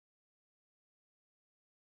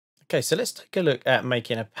Okay, so let's take a look at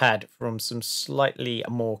making a pad from some slightly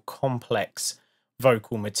more complex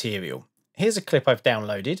vocal material. Here's a clip I've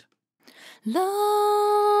downloaded. La,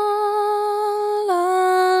 la, la,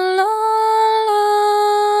 la, la.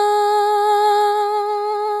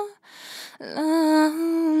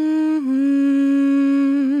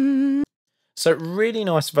 So really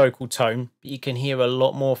nice vocal tone, but you can hear a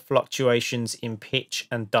lot more fluctuations in pitch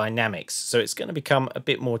and dynamics. So it's going to become a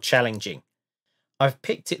bit more challenging. I've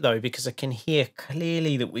picked it though because I can hear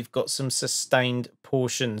clearly that we've got some sustained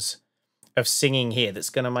portions of singing here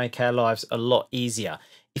that's going to make our lives a lot easier.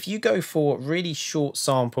 If you go for really short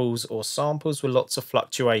samples or samples with lots of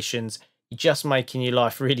fluctuations, you're just making your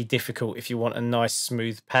life really difficult if you want a nice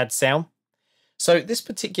smooth pad sound. So this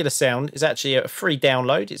particular sound is actually a free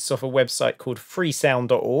download. It's off a website called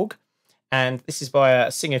freesound.org. And this is by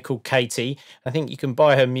a singer called Katie. I think you can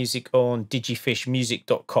buy her music on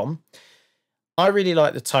digifishmusic.com. I really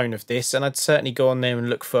like the tone of this, and I'd certainly go on there and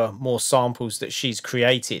look for more samples that she's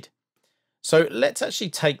created. So let's actually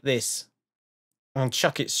take this and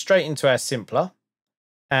chuck it straight into our simpler.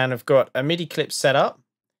 And I've got a MIDI clip set up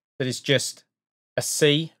that is just a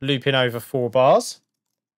C looping over 4 bars.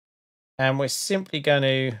 And we're simply going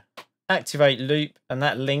to activate loop and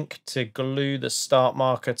that link to glue the start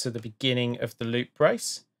marker to the beginning of the loop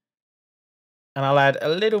brace. And I'll add a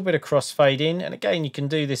little bit of crossfade in. And again, you can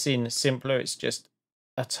do this in simpler. It's just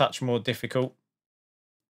a touch more difficult.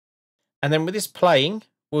 And then with this playing,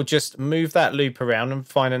 we'll just move that loop around and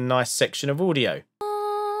find a nice section of audio.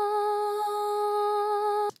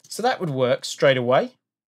 So that would work straight away.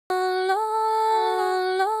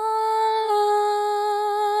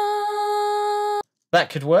 That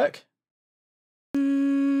could work.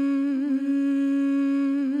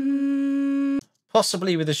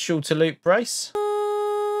 Possibly with a shorter loop brace.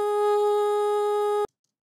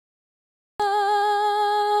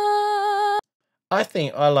 I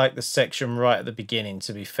think I like the section right at the beginning,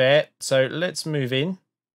 to be fair. So let's move in.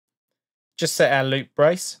 Just set our loop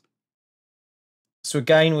brace. So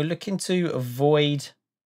again, we're looking to avoid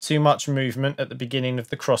too much movement at the beginning of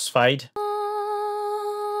the crossfade.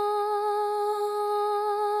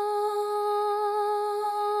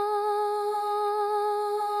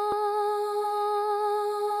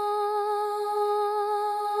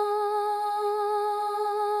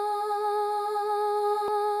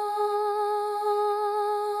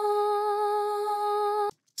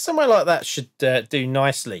 Somewhere like that should do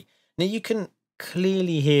nicely. Now you can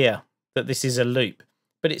clearly hear that this is a loop,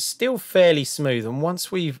 but it's still fairly smooth. And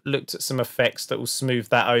once we've looked at some effects that will smooth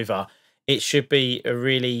that over, it should be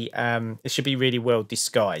really well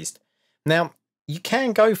disguised. Now you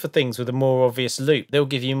can go for things with a more obvious loop. They'll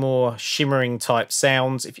give you more shimmering type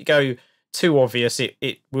sounds. If you go too obvious,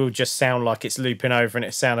 it will just sound like it's looping over and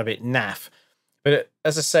it sound a bit naff. But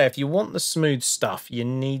as I say, if you want the smooth stuff, you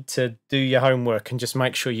need to do your homework and just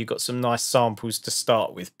make sure you've got some nice samples to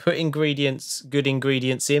start with. Put good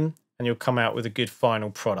ingredients in, and you'll come out with a good final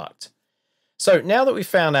product. So now that we've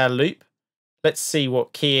found our loop, let's see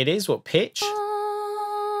what key it is, what pitch.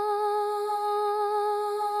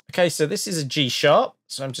 Okay, so this is a G sharp.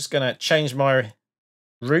 So I'm just going to change my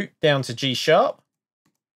root down to G sharp.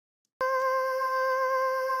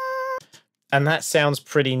 And that sounds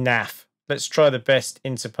pretty naff. Let's try the best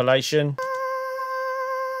interpolation.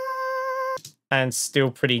 And still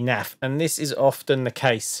pretty naff. And this is often the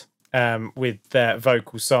case with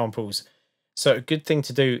vocal samples. So a good thing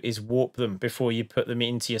to do is warp them before you put them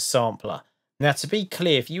into your sampler. Now, to be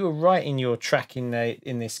clear, if you were writing your track in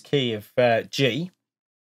this key of G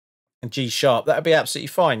and G sharp, that would be absolutely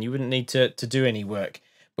fine. You wouldn't need to do any work.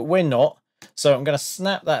 But we're not. So I'm going to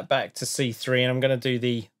snap that back to C3 and I'm going to do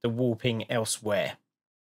the warping elsewhere.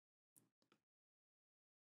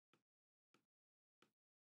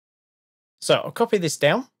 So I'll copy this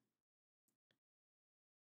down,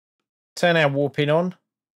 turn our warping on.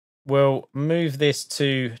 We'll move this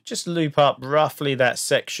to just loop up roughly that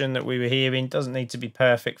section that we were hearing. Doesn't need to be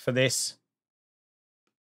perfect for this.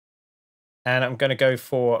 And I'm going to go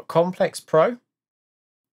for Complex Pro.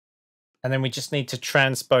 And then we just need to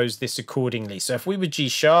transpose this accordingly. So if we were G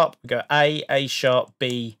sharp, we go A sharp,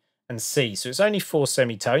 B, and C. So it's only 4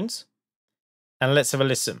 semitones. And let's have a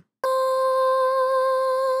listen.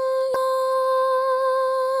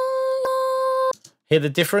 Hear the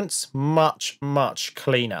difference? Much, much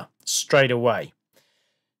cleaner straight away.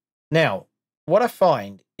 Now, what I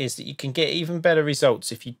find is that you can get even better results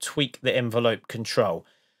if you tweak the envelope control.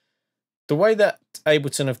 The way that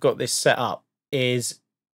Ableton have got this set up is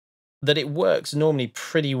that it works normally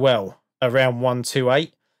pretty well around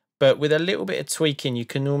 128, but with a little bit of tweaking, you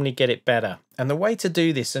can normally get it better. And the way to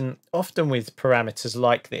do this, and often with parameters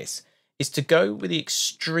like this, is to go with the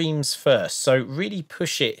extremes first. So really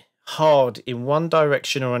push it hard in one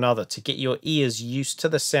direction or another to get your ears used to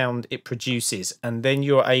the sound it produces, and then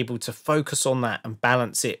you're able to focus on that and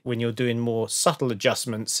balance it when you're doing more subtle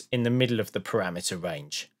adjustments in the middle of the parameter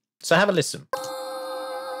range. So have a listen.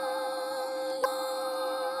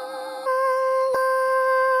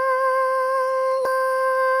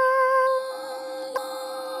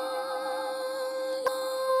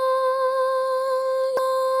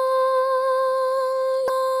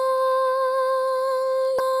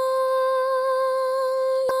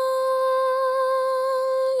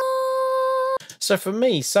 So for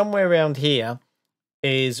me, somewhere around here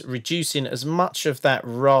is reducing as much of that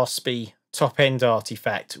raspy top end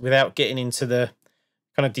artifact without getting into the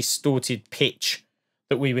kind of distorted pitch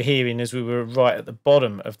that we were hearing as we were right at the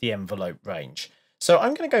bottom of the envelope range. So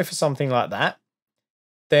I'm going to go for something like that.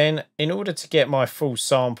 Then in order to get my full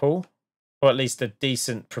sample, or at least a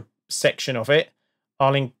decent section of it,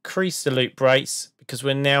 I'll increase the loop rates because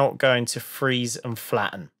we're now going to freeze and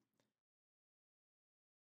flatten.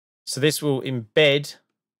 So this will embed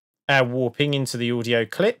our warping into the audio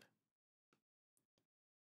clip.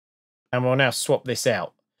 And we'll now swap this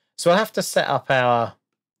out. So I'll have to set up our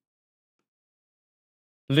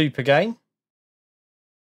loop again,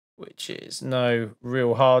 which is no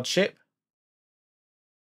real hardship.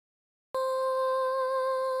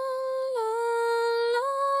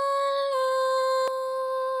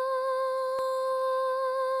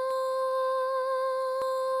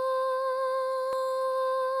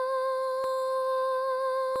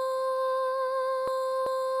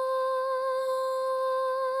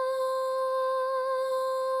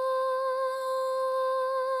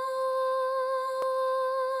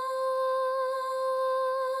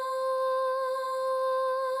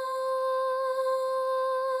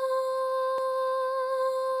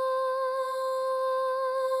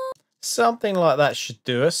 Something like that should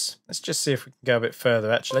do us. Let's just see if we can go a bit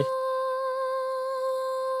further, actually.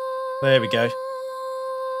 There we go.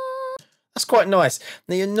 That's quite nice.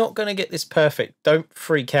 Now, you're not going to get this perfect. Don't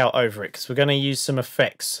freak out over it, because we're going to use some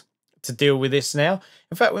effects to deal with this now.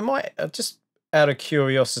 In fact, we might, just out of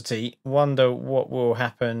curiosity, wonder what will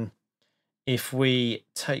happen if we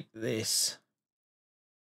take this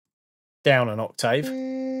down an octave.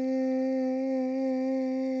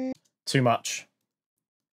 Too much.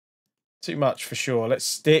 Too much for sure. Let's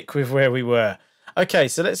stick with where we were. Okay,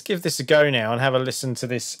 so let's give this a go now and have a listen to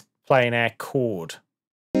this playing our chord.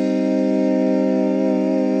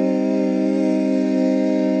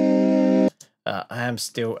 I am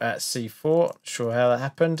still at C4. Not sure how that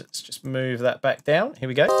happened. Let's just move that back down. Here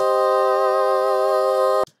we go.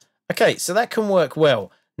 Okay, so that can work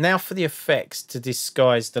well. Now for the effects to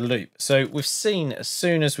disguise the loop. So we've seen as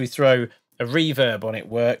soon as we throw a reverb on, it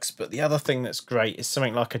works, but the other thing that's great is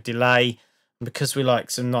something like a delay. And because we like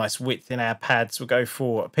some nice width in our pads, we'll go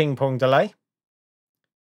for a ping pong delay.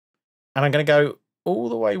 And I'm going to go all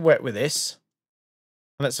the way wet with this.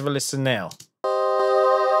 And let's have a listen now.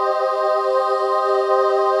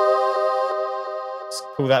 Let's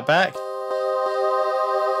pull that back.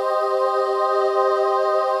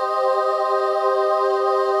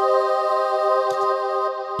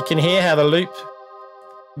 You can hear how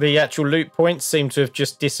the actual loop points seem to have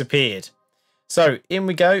just disappeared. So in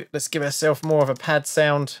we go. Let's give ourselves more of a pad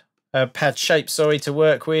sound, pad shape, sorry, to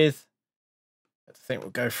work with. I think we'll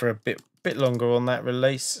go for a bit longer on that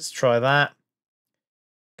release. Let's try that.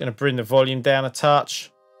 Going to bring the volume down a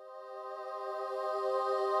touch.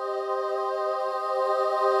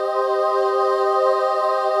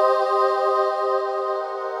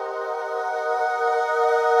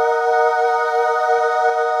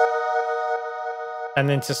 And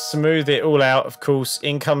then to smooth it all out, of course,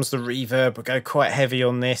 in comes the reverb. We'll go quite heavy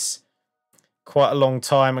on this. Quite a long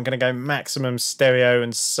time. I'm going to go maximum stereo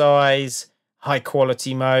and size. High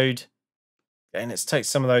quality mode. And let's take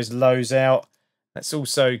some of those lows out. Let's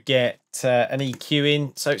also get an EQ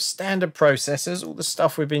in. So standard processors, all the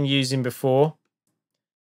stuff we've been using before.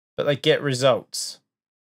 But they get results.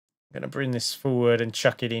 I'm going to bring this forward and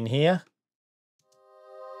chuck it in here.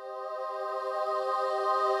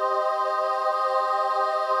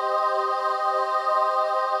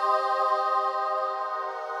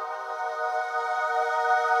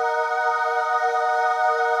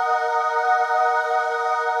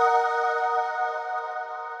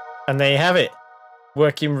 And there you have it,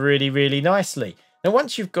 working really, really nicely. Now,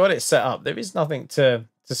 once you've got it set up, there is nothing to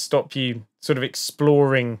stop you sort of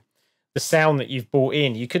exploring the sound that you've brought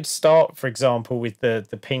in. You could start, for example, with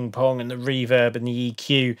the ping pong and the reverb and the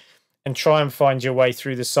EQ, and try and find your way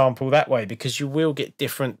through the sample that way, because you will get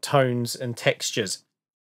different tones and textures.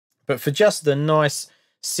 But for just the nice,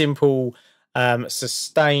 simple,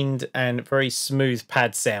 sustained and very smooth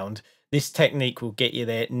pad sound, this technique will get you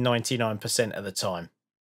there 99% of the time.